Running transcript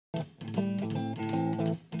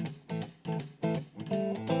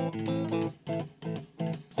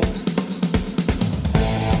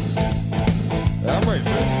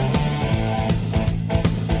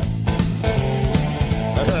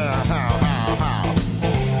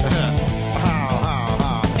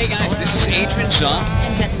Adrian Zaw.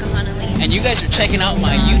 And Jessica Hana. And you guys are checking out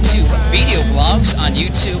my YouTube video vlogs on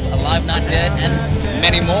YouTube, Alive Not Dead, and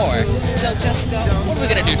many more. So Jessica, what are we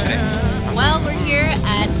going to do today? Well, we're here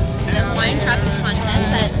at the Hawaiian Tropics contest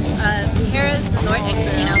at Hera's Resort and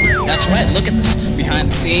Casino. That's right, look at this. Behind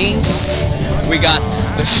the scenes, we got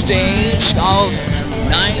the stage all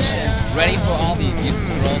nice and ready for all the beautiful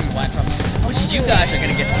girls of Hawaiian Tropics, which you guys are going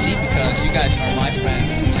to get to see because you guys are my friends.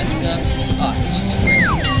 Jessica, she's great.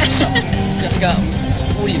 So, Jessica,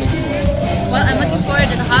 what are you looking for? Well, I'm looking forward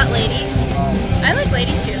to the hot ladies. I like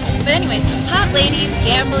ladies too. But anyways, hot ladies,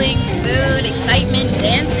 gambling, food, excitement,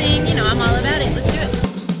 dancing. You know, I'm all about it. Let's do it.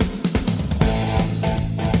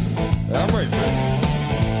 I'm ready for it.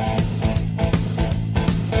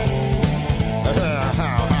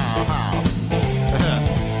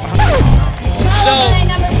 So,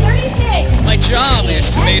 my job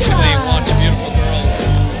is to basically watch beautiful girls.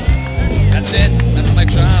 That's it. That's my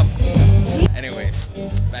job. Anyways,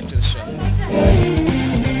 back to the show.